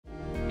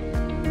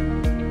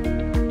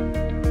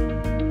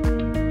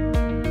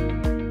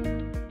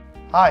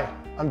Hi,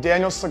 I'm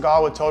Daniel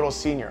Segal with Total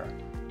Senior.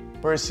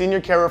 We're a senior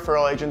care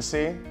referral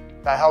agency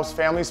that helps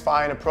families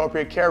find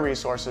appropriate care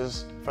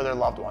resources for their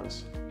loved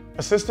ones.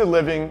 Assisted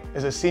living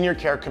is a senior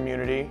care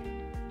community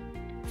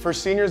for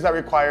seniors that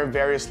require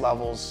various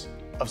levels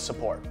of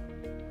support.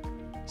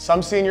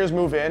 Some seniors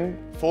move in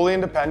fully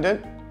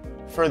independent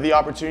for the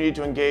opportunity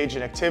to engage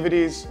in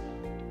activities,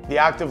 the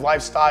active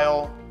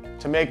lifestyle,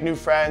 to make new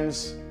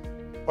friends,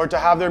 or to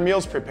have their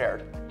meals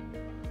prepared.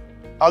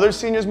 Other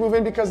seniors move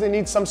in because they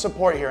need some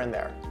support here and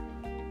there.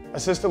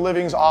 Assisted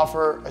livings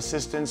offer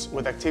assistance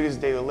with activities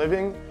of daily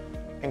living,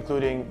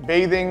 including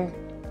bathing,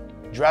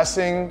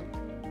 dressing,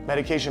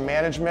 medication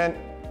management,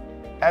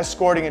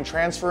 escorting and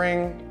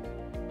transferring,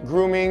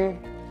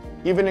 grooming,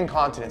 even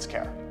incontinence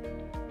care.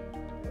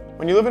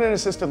 When you live in an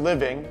assisted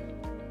living,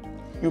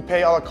 you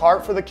pay a la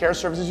carte for the care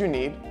services you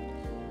need,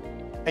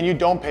 and you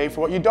don't pay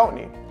for what you don't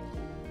need.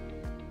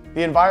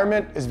 The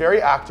environment is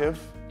very active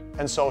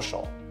and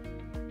social.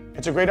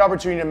 It's a great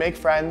opportunity to make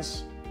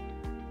friends.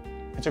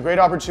 It's a great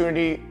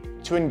opportunity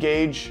to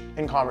engage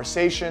in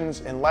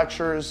conversations, in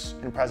lectures,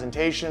 in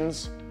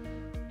presentations.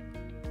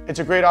 It's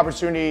a great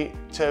opportunity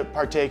to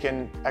partake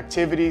in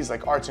activities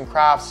like arts and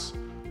crafts,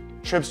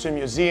 trips to a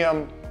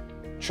museum,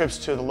 trips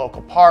to the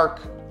local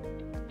park,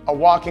 a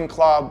walking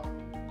club,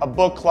 a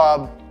book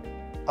club,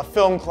 a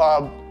film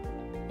club,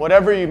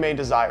 whatever you may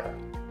desire.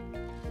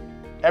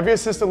 Every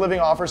assisted living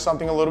offers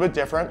something a little bit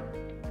different,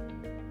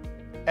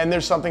 and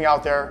there's something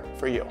out there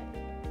for you.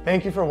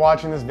 Thank you for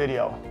watching this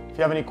video. If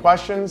you have any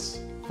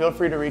questions, feel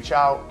free to reach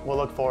out. We'll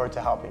look forward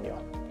to helping you.